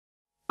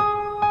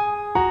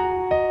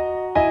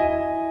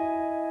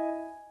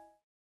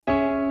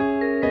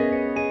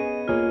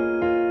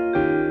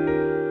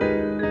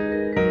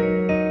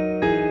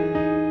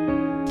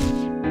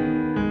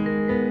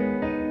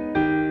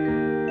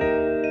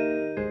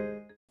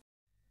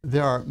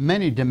There are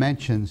many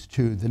dimensions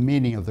to the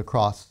meaning of the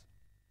cross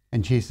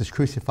and Jesus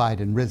crucified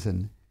and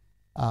risen.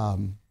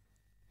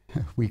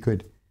 We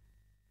could,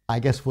 I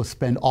guess we'll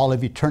spend all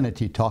of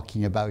eternity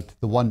talking about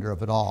the wonder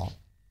of it all.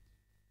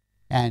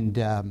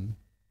 And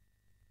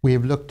we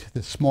have looked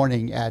this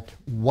morning at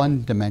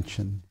one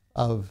dimension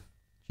of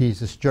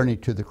Jesus' journey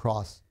to the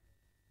cross,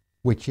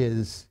 which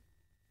is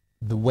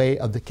the way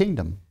of the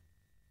kingdom.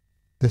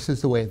 This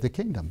is the way of the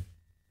kingdom,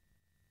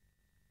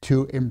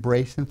 to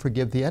embrace and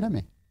forgive the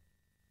enemy.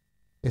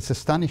 It's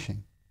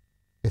astonishing.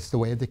 It's the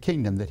way of the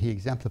kingdom that he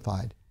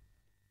exemplified.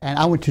 And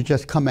I want to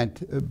just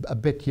comment a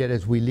bit yet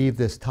as we leave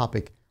this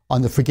topic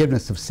on the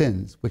forgiveness of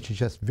sins, which is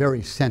just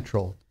very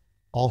central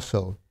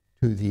also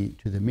to the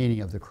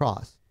meaning of the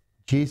cross.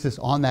 Jesus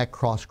on that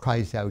cross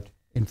cries out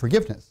in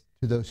forgiveness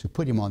to those who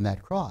put him on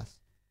that cross.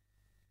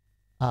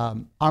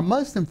 Our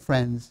Muslim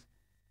friends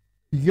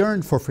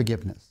yearn for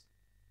forgiveness.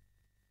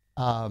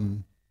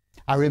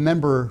 I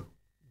remember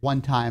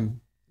one time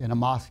in a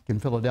mosque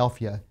in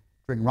Philadelphia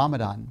during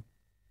Ramadan,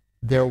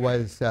 there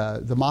was,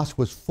 the mosque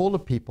was full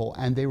of people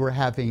and they were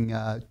having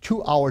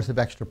 2 hours of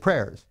extra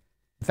prayers.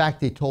 In fact,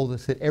 they told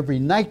us that every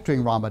night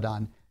during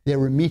Ramadan, they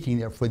were meeting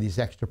there for these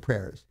extra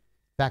prayers.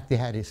 In fact, they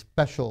had a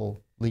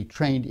specially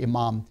trained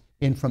imam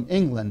in from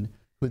England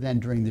who then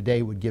during the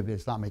day would give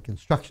Islamic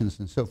instructions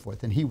and so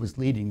forth, and he was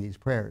leading these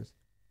prayers.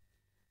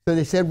 So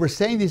they said, we're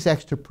saying these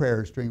extra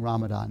prayers during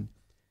Ramadan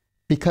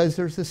because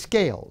there's the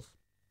scales,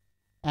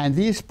 and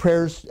these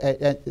prayers,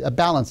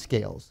 balance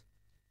scales,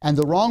 and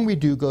the wrong we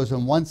do goes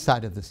on one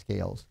side of the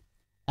scales,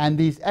 and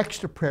these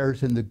extra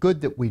prayers and the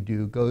good that we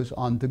do goes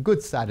on the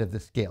good side of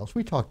the scales.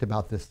 We talked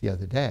about this the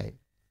other day.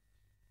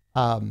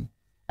 And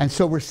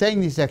so we're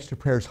saying these extra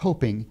prayers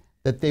hoping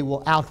that they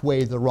will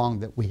outweigh the wrong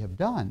that we have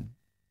done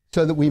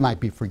so that we might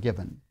be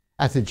forgiven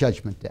at the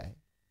judgment day.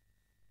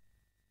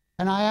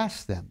 And I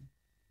asked them,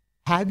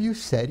 have you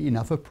said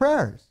enough of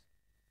prayers?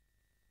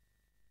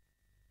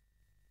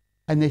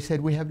 And they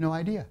said, we have no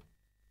idea.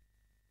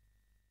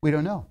 We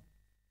don't know.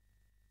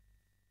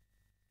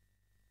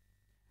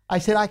 I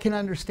said, I can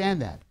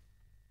understand that.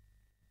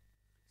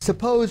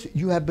 Suppose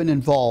you have been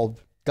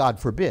involved, God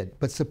forbid,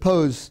 but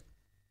suppose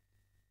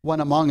one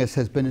among us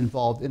has been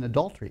involved in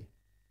adultery.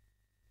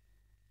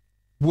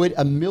 Would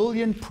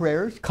 1,000,000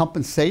 prayers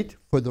compensate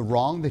for the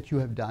wrong that you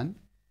have done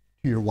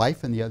to your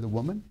wife and the other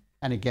woman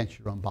and against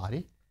your own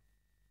body?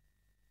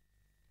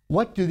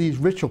 What do these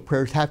ritual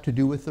prayers have to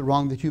do with the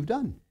wrong that you've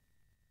done?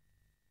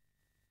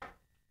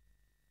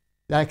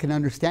 That I can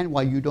understand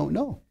why you don't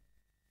know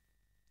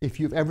if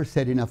you've ever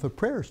said enough of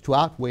prayers to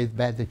outweigh the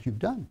bad that you've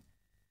done.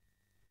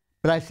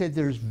 But I said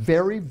there's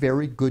very,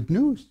 very good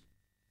news.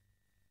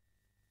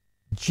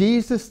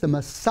 Jesus, the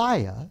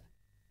Messiah,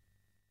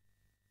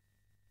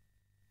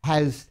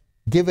 has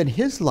given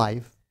his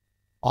life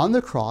on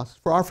the cross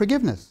for our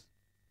forgiveness.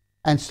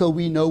 And so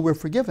we know we're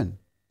forgiven.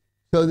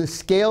 So the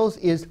scales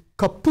is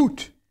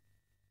kaput.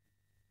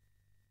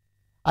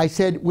 I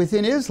said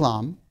within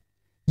Islam,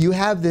 you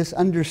have this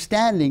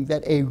understanding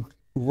that a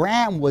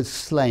ram was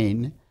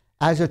slain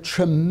as a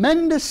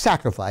tremendous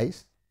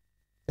sacrifice.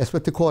 That's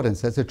what the Quran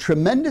says, a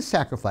tremendous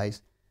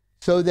sacrifice,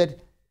 so that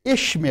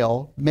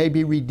Ishmael may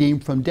be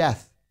redeemed from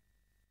death.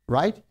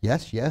 Right?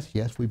 Yes, yes,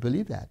 yes, we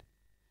believe that.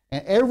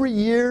 And every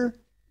year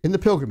in the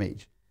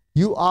pilgrimage,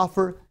 you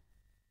offer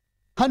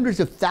hundreds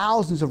of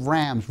thousands of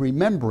rams,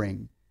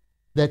 remembering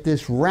that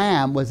this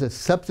ram was a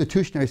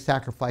substitutionary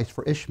sacrifice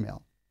for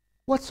Ishmael.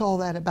 What's all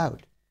that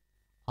about?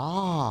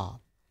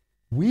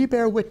 We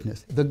bear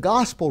witness. The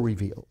gospel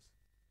reveals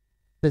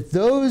that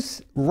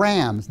those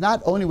rams,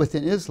 not only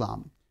within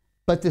Islam,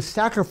 but the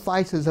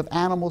sacrifices of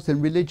animals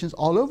and religions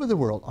all over the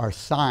world, are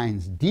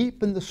signs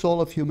deep in the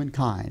soul of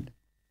humankind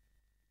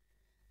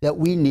that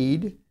we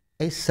need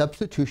a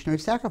substitutionary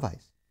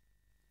sacrifice.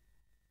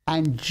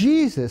 And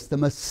Jesus, the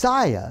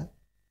Messiah,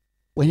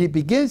 when he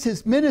begins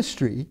his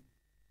ministry,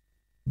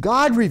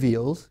 God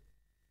reveals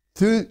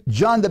through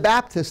John the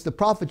Baptist, the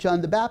prophet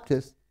John the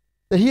Baptist,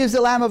 that he is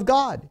the Lamb of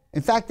God.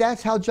 In fact,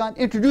 that's how John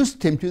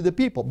introduced him to the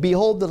people.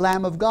 Behold the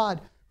Lamb of God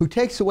who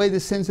takes away the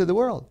sins of the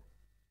world.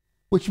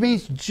 Which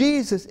means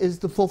Jesus is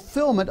the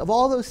fulfillment of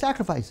all those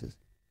sacrifices.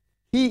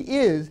 He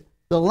is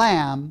the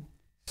Lamb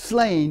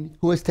slain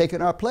who has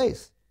taken our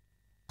place.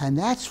 And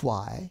that's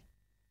why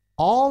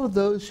all of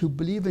those who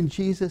believe in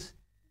Jesus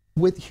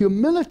with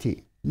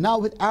humility,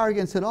 not with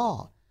arrogance at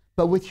all,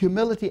 but with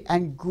humility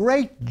and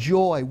great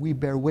joy, we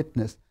bear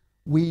witness.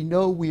 We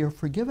know we are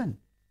forgiven.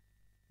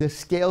 The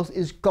scales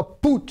is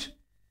kaput.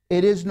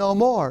 It is no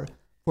more,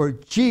 for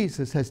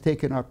Jesus has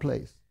taken our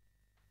place.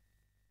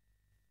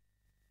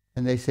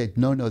 And they said,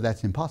 no, no,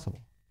 that's impossible.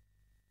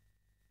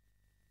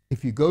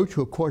 If you go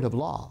to a court of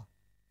law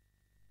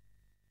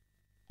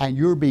and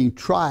you're being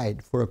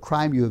tried for a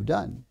crime you have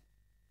done,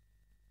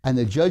 and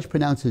the judge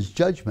pronounces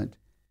judgment,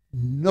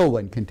 no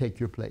one can take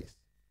your place.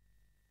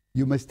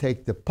 You must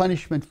take the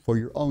punishment for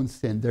your own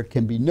sin. There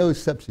can be no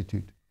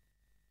substitute.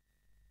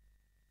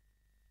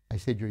 I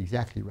said, you're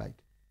exactly right.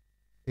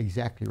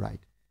 Exactly right.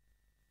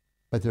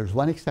 But there's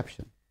one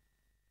exception.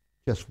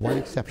 Just one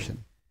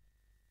exception.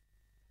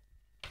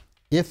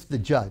 if the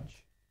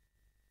judge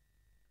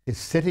is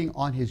sitting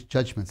on his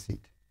judgment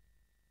seat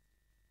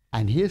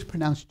and he has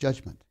pronounced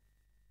judgment,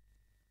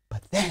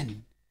 but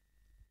then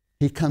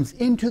he comes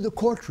into the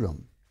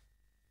courtroom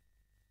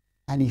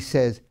and he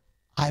says,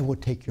 I will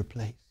take your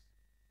place,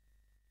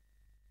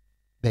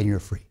 then you're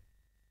free.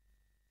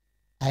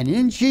 And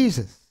in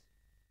Jesus,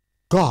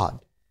 God,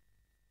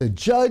 the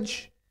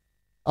judge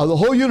of the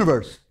whole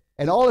universe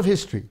and all of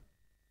history,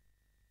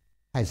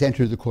 has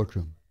entered the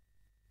courtroom.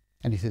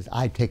 And he says,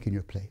 I've taken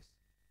your place.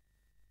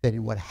 Then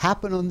in what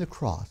happened on the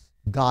cross,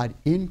 God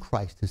in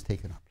Christ has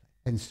taken our place.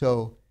 And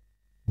so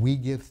we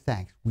give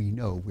thanks. We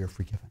know we're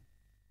forgiven.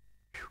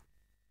 Whew.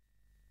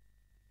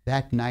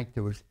 That night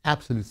there was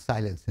absolute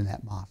silence in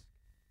that mosque.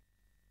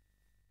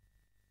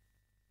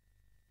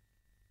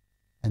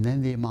 And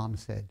then the imam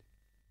said,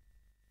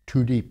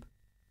 too deep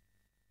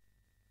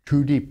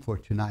for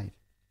tonight.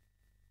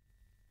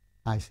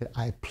 I said,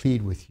 I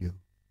plead with you,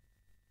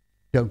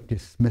 don't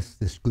dismiss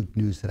this good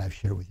news that I've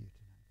shared with you tonight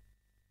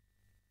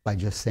by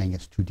just saying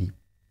it's too deep.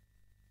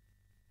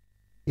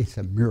 It's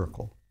a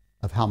miracle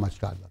of how much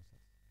God loves us.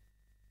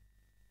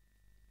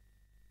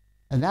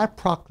 And that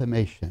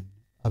proclamation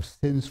of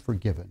sins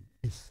forgiven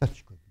is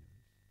such good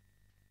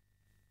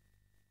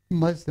news.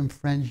 Muslim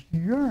friends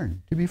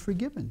yearn to be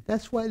forgiven.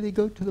 That's why they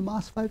go to the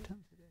mosque 5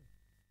 times a day.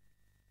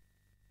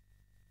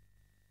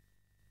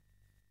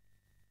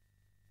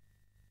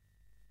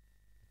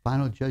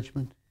 Final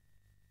judgment,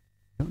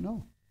 don't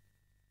know.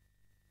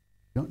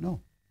 Don't know.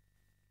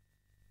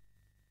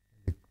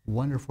 The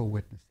wonderful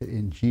witness that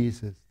in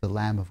Jesus, the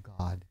Lamb of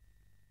God,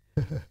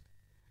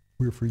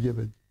 we're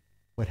forgiven.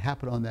 What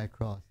happened on that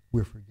cross,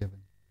 we're forgiven.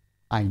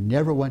 I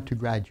never want to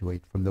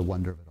graduate from the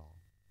wonder of it all.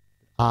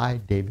 I,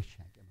 David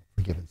Shank, am a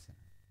forgiven sinner.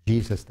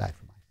 Jesus died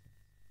for my sins.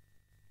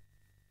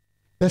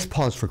 Let's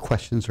pause for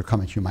questions or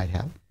comments you might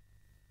have.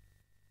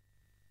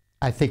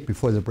 I think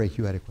before the break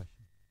you had a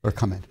question or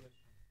comment.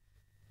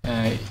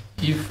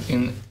 If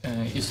in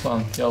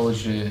Islam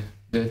theology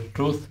the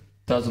truth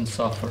doesn't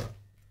suffer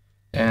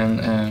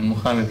and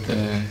Muhammad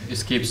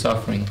escaped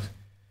suffering,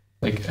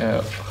 like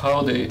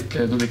how do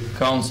they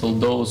counsel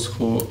those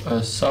who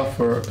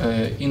suffer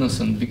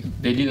innocent?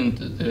 They didn't,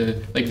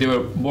 like they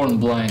were born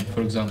blind,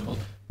 for example.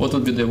 What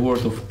would be the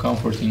word of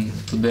comforting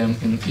to them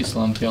in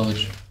Islam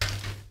theology?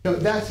 No,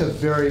 that's a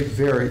very,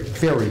 very,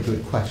 very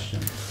good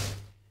question.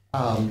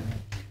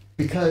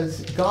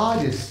 Because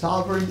God is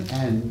sovereign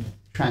and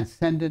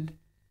transcendent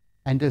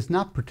and does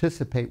not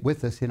participate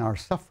with us in our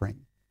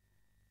suffering.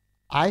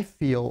 I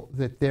feel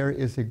that there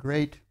is a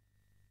great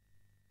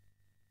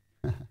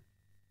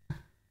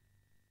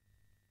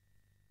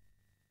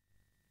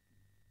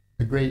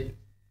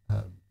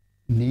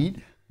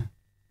need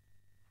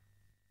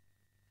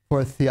for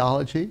a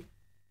theology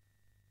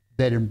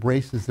that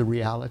embraces the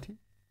reality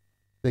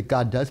that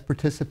God does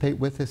participate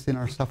with us in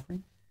our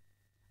suffering.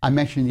 I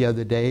mentioned the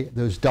other day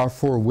those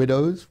Darfur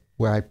widows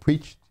where I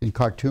preached in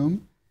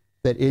Khartoum,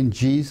 that in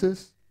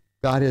Jesus,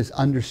 God has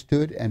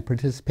understood and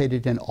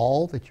participated in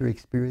all that you're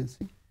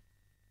experiencing.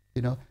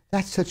 You know,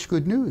 that's such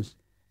good news.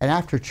 And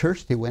after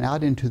church, they went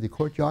out into the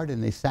courtyard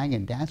and they sang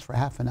and danced for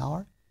half an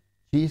hour.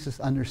 Jesus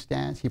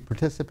understands, he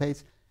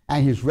participates,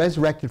 and he's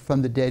resurrected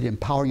from the dead,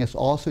 empowering us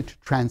also to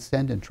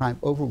transcend and triumph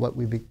over what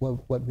we've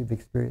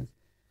experienced.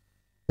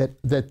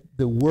 That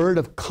the word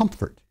of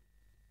comfort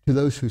to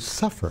those who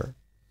suffer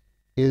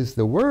is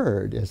the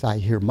word, as I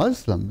hear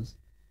Muslims,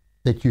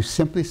 that you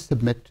simply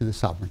submit to the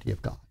sovereignty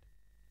of God.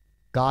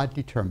 God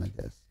determined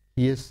this.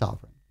 He is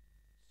sovereign.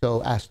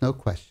 So ask no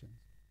questions.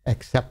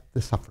 Accept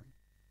the suffering.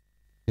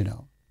 You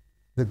know,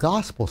 the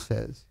gospel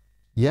says,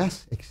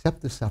 yes,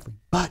 accept the suffering,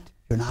 but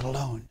you're not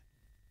alone.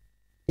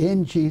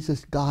 In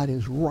Jesus, God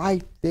is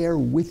right there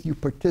with you,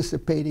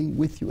 participating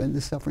with you in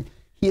the suffering.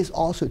 He has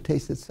also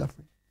tasted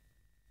suffering.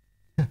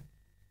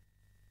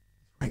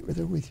 Right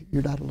there with you.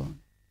 You're not alone.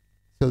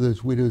 So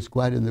those widows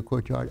go out in the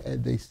courtyard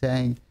and they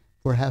sang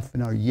for half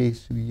an hour,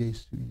 Yesu,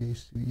 Yesu,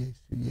 Yesu,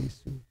 Yesu,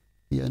 Yesu.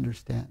 He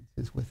understands,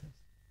 is with us.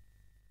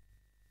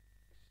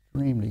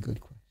 Extremely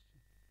good question.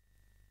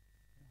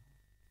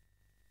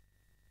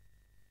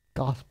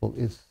 Gospel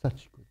is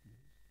such good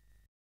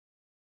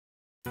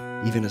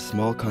news. Even a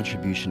small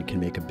contribution can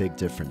make a big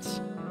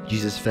difference.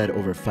 Jesus fed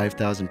over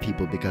 5,000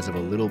 people because of a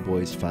little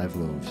boy's 5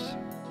 loaves.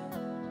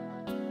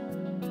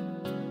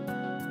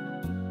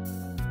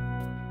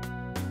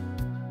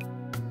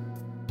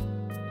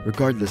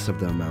 Regardless of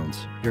the amount,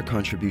 your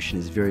contribution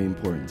is very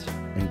important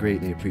and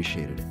greatly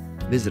appreciated.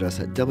 Visit us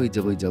at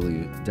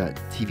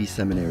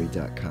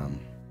www.tvseminary.com.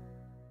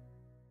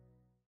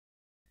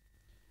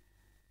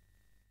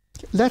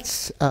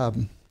 Let's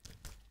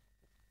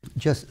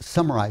just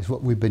summarize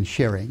what we've been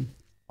sharing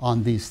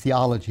on these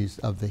theologies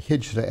of the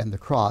Hijrah and the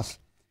cross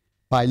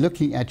by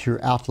looking at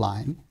your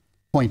outline,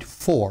 point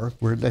 4.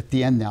 We're at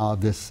the end now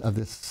of this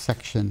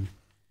section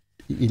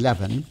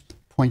 11,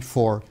 point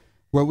 4,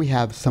 where we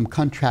have some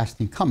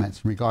contrasting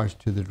comments in regards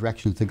to the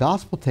directions the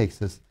gospel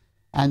takes us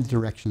and the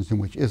directions in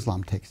which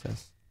Islam takes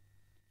us.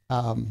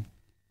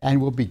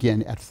 And we'll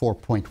begin at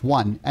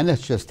 4.1, and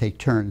let's just take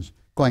turns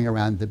going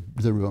around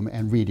the room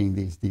and reading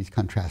these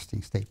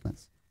contrasting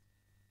statements.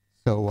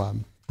 So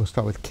we'll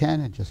start with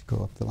Ken and just go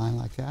up the line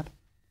like that.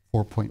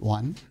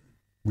 4.1.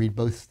 Read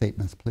both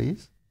statements,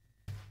 please.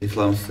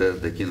 Islam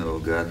says the kingdom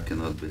of God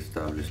cannot be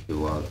established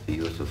without the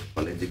use of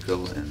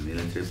political and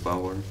military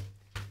power.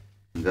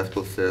 The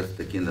gospel says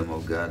the kingdom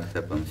of God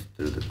happens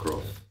through the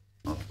cross,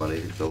 not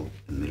political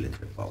and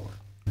military power.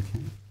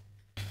 Okay.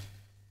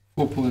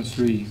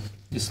 4.3.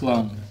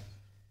 Islam.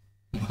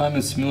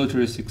 Muhammad's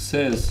military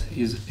success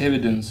is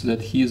evidence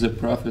that he is a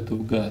prophet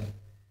of God.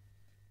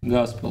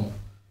 Gospel.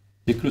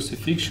 The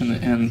crucifixion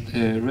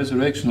and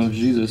resurrection of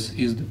Jesus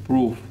is the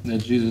proof that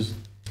Jesus is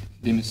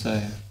the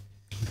Messiah.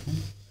 Okay.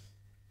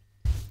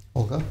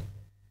 Olga?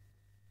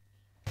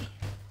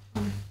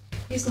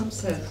 Islam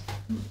says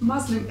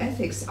Muslim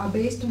ethics are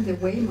based on the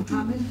way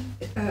Muhammad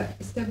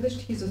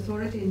established his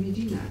authority in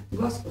Medina.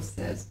 Gospel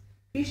says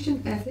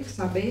Christian ethics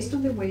are based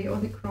on the way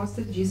on the cross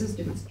that Jesus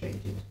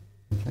demonstrated.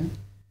 Okay.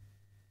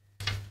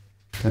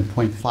 Then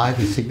point 5,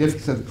 the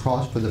significance of the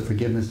cross for the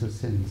forgiveness of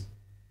sins.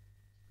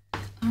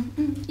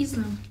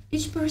 Islam.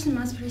 Each person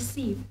must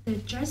receive the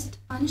just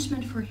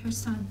punishment for her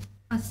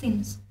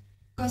sins.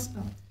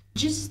 Gospel.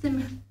 Jesus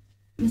the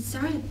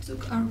Messiah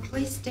took our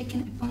place,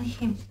 taken upon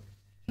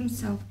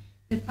himself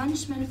the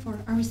punishment for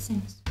our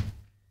sins.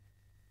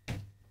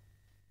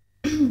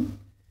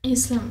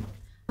 Islam.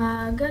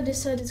 God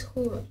decided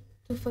who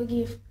to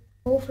forgive.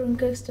 Offering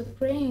extra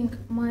praying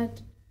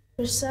might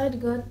persuade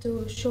God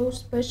to show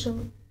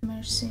special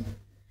mercy.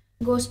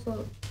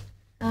 Gospel.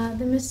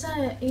 The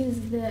Messiah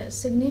is the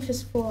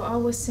sacrifice for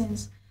our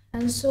sins,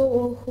 and so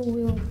all who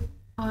will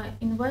are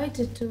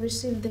invited to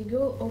receive the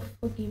gift of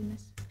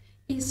forgiveness.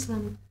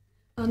 Islam.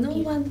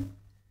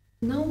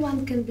 No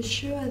one can be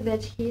sure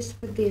that he is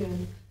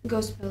forgiven.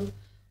 Gospel.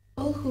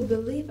 All who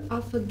believe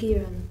are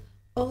forgiven.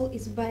 All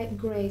is by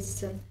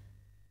grace,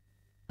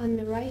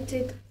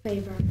 unmerited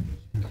favor.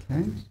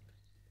 Okay.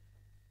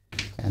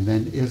 And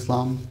then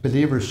Islam,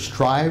 believers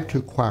strive to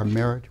acquire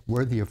merit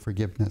worthy of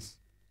forgiveness.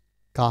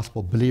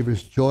 Gospel,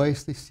 believers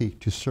joyously seek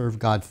to serve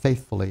God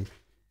faithfully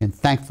in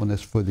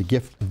thankfulness for the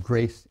gift of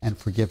grace and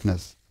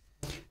forgiveness.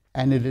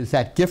 And it is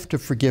that gift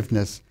of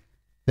forgiveness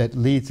that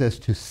leads us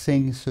to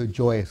sing so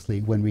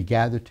joyously when we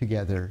gather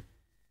together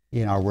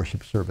in our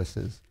worship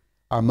services.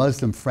 Our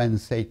Muslim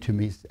friends say to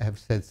me, have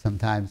said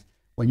sometimes,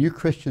 when you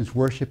Christians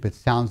worship, it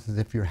sounds as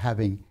if you're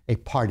having a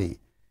party.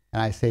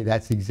 And I say,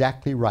 that's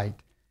exactly right.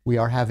 We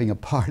are having a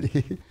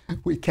party.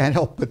 We can't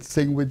help but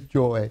sing with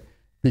joy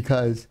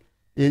because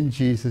in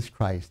Jesus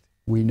Christ,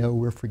 we know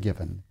we're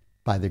forgiven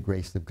by the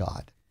grace of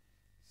God.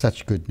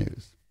 Such good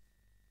news.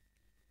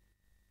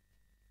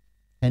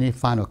 Any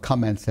final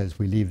comments as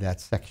we leave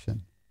that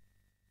section?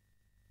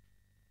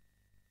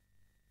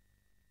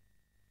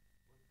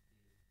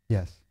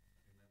 Yes.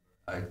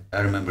 I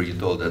remember you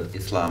told that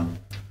Islam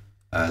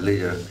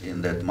leader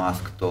in that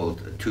mosque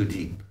told too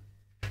deep.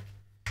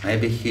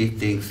 Maybe he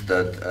thinks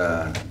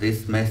that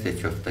this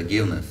message of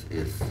forgiveness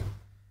is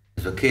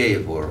okay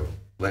for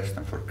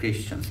Western, for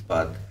Christians,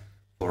 but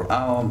for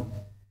our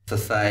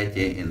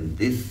society in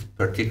this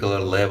particular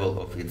level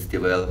of its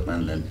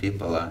development, and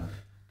people are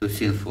too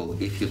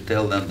sinful. If you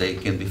tell them they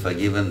can be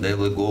forgiven, they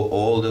will go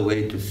all the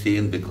way to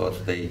sin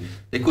because they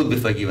could be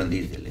forgiven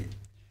easily.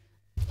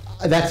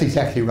 That's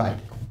exactly right.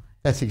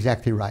 That's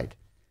exactly right.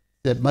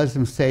 That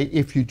Muslims say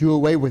if you do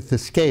away with the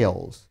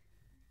scales,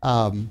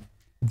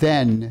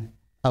 then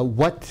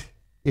what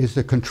is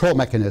the control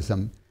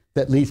mechanism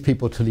that leads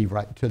people to live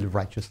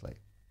righteously?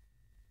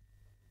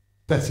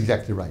 That's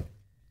exactly right.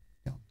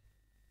 Yeah.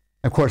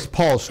 Of course,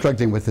 Paul's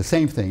struggling with the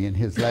same thing in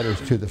his letters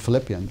to the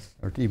Philippians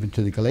or even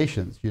to the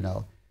Galatians. You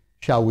know,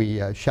 shall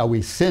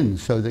we sin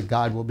so that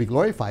God will be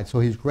glorified, so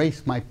His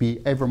grace might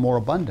be ever more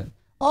abundant?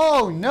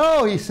 Oh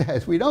no, he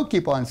says, we don't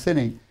keep on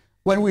sinning.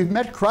 When we've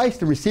met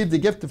Christ and received the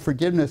gift of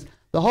forgiveness,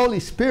 the Holy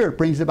Spirit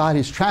brings about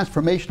His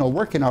transformational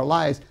work in our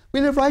lives.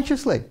 We live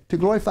righteously to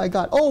glorify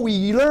God. Oh, we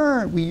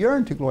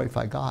yearn to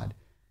glorify God.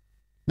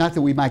 Not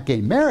that we might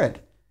gain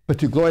merit, but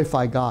to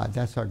glorify God.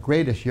 That's our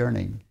greatest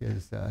yearning,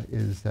 is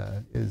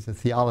the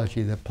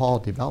theology that Paul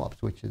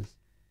develops, which is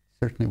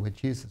certainly what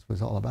Jesus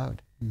was all about.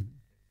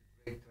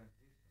 Mm-hmm.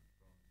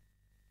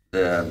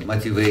 The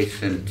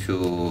motivation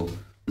to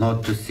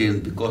not to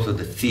sin because of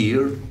the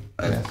fear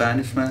of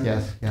punishment,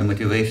 the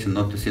motivation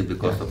not to sin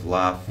because of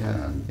love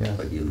and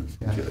forgiveness.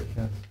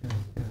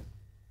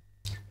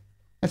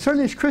 And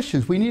certainly as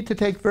Christians, we need to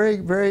take very,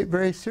 very,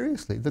 very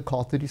seriously the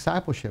call to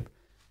discipleship.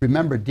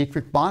 Remember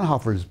Dietrich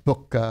Bonhoeffer's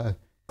book,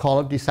 Call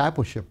of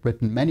Discipleship,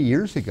 written many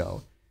years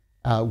ago,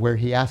 where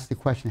he asked the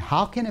question,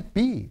 how can it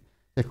be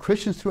that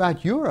Christians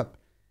throughout Europe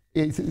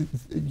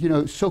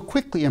so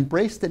quickly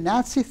embraced the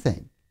Nazi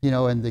thing,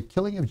 and the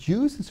killing of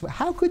Jews? And so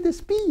how could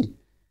this be?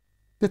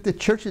 That the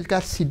churches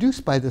got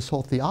seduced by this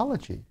whole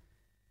theology.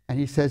 And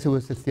he says it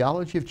was the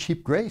theology of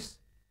cheap grace.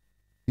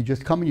 You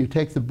just come and you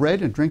take the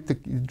bread and drink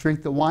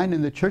the wine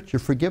in the church, you're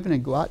forgiven,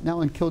 and go out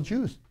now and kill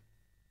Jews.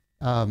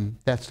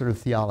 That sort of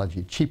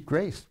theology, cheap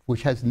grace,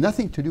 which has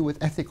nothing to do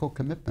with ethical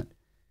commitment.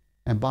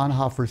 And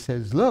Bonhoeffer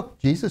says, look,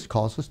 Jesus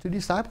calls us to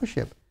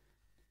discipleship.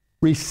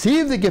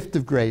 receive the gift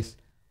of grace,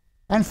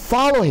 and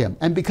follow him.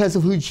 And because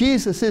of who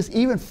Jesus is,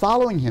 even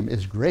following him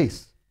is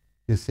grace,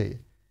 you see.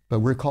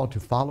 But we're called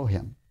to follow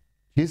him.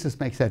 Jesus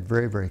makes that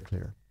very, very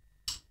clear.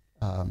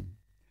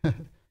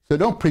 So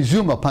don't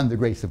presume upon the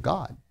grace of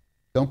God.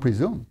 Don't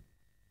presume.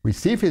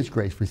 Receive his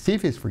grace,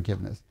 receive his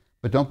forgiveness,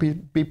 but don't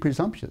be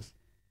presumptuous.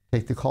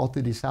 Take the call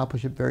to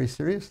discipleship very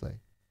seriously.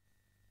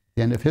 At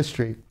the end of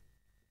history,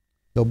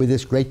 there'll be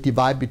this great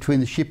divide between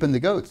the sheep and the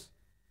goats.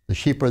 The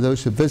sheep are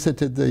those who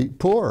visited the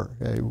poor,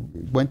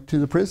 went to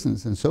the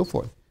prisons and so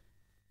forth,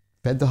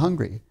 fed the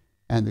hungry.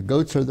 And the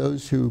goats are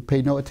those who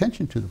paid no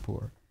attention to the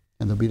poor.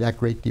 And there'll be that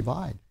great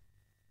divide.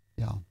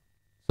 Yeah.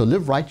 So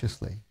live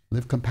righteously,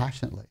 live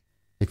compassionately.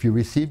 If you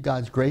receive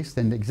God's grace,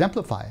 then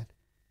exemplify it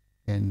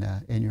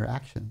in your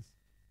actions.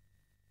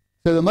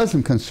 So the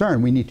Muslim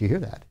concern, we need to hear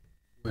that.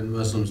 When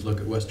Muslims look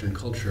at Western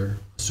culture,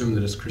 assume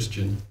that it's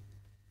Christian,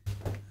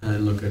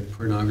 and look at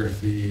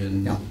pornography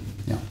and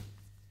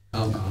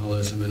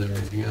alcoholism and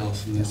everything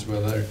else, and that's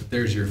well,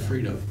 there's your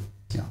freedom.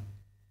 Yeah.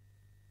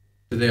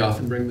 Do they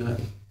often bring that?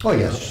 Oh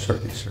yes,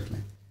 certainly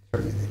they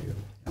do.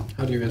 Yeah.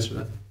 How do you answer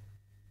that?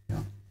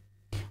 Yeah.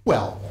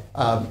 Well,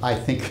 I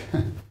think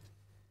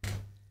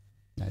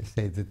I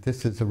say that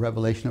this is a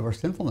revelation of our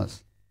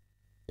sinfulness.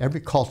 Every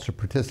culture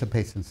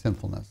participates in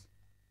sinfulness.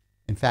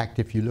 In fact,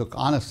 if you look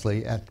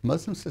honestly at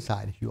Muslim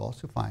society, you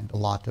also find a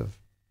lot of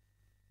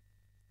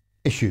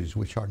issues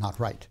which are not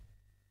right.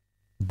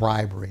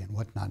 Bribery and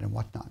whatnot.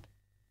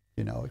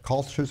 You know,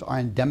 cultures are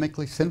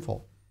endemically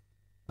sinful.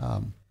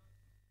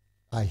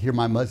 I hear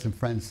my Muslim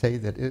friends say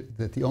that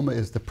the Ummah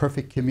is the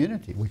perfect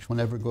community, which will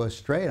never go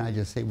astray. And I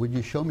just say, would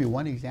you show me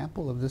one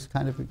example of this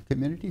kind of a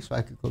community so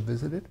I could go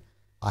visit it?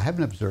 I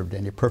haven't observed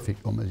any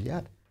perfect Ummahs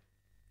yet.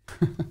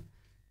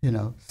 You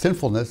know,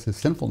 sinfulness is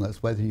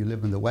sinfulness, whether you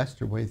live in the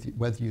West or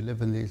whether you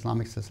live in the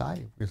Islamic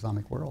society,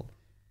 Islamic world.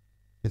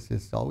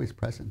 It's always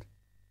present.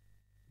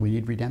 We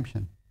need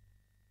redemption.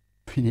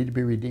 We need to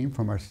be redeemed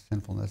from our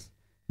sinfulness.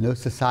 No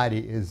society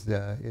is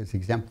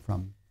exempt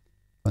from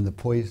the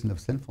poison of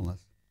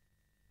sinfulness.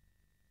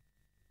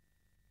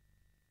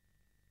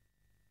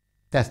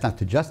 That's not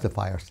to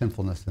justify our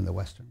sinfulness in the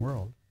Western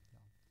world.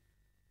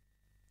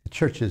 The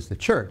church is the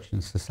church,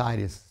 and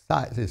society is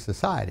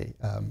society.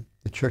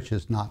 The church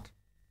is not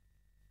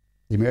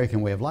the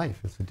American way of life.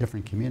 It's a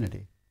different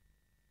community.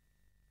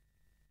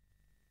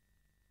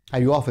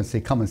 You often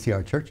say, come and see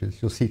our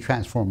churches. You'll see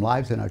transformed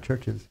lives in our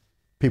churches.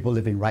 People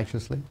living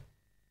righteously.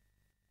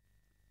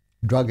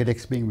 Drug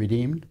addicts being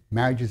redeemed.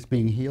 Marriages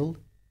being healed.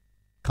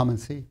 Come and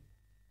see.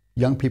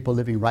 Young people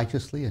living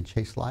righteously and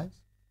chaste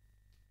lives.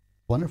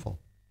 Wonderful.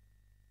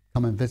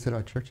 Come and visit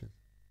our churches.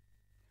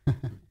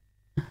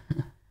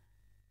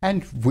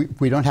 And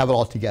we don't have it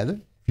all together.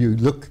 If you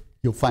look,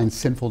 you'll find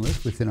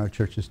sinfulness within our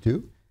churches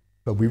too.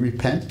 But we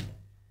repent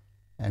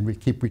and we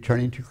keep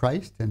returning to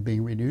Christ and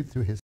being renewed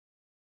through his.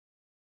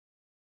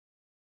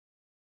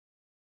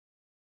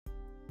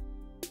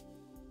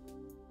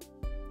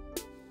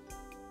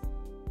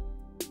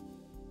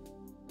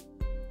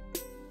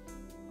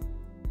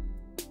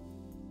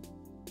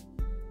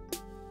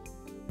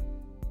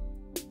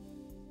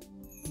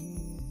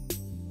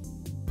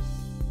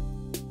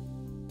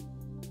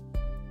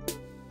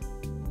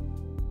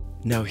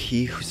 Now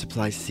he who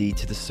supplies seed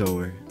to the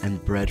sower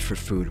and bread for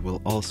food will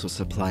also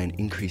supply and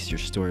increase your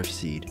store of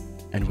seed,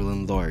 and will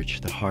enlarge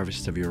the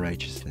harvest of your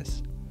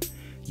righteousness.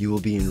 You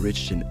will be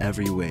enriched in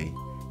every way,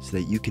 so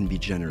that you can be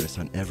generous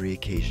on every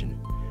occasion,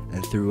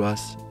 and through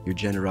us, your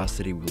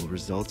generosity will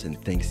result in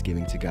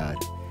thanksgiving to God.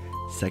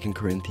 2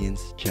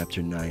 Corinthians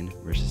chapter 9,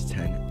 verses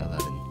 10, 11.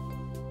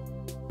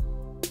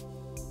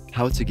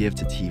 How to give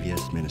to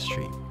TVS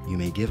Ministry. You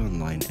may give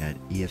online at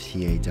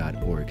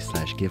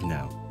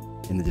efca.org/givenow.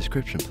 In the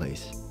description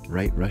place,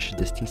 write Russia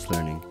Distance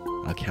Learning,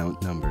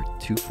 account number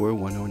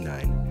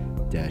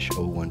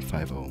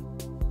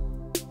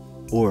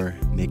 24109-0150. Or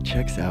make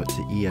checks out to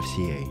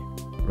EFCA.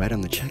 Write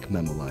on the check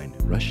memo line,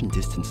 Russian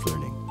Distance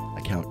Learning,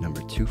 account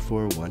number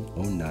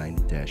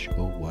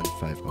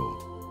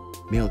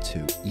 24109-0150. Mail to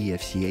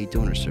EFCA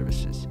Donor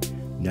Services,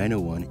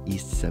 901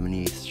 East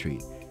 78th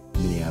Street,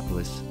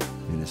 Minneapolis,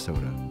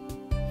 Minnesota,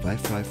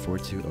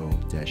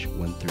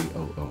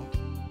 55420-1300.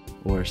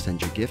 Or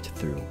send your gift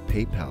through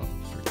PayPal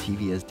for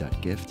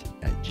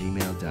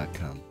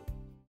tvs.gift@gmail.com.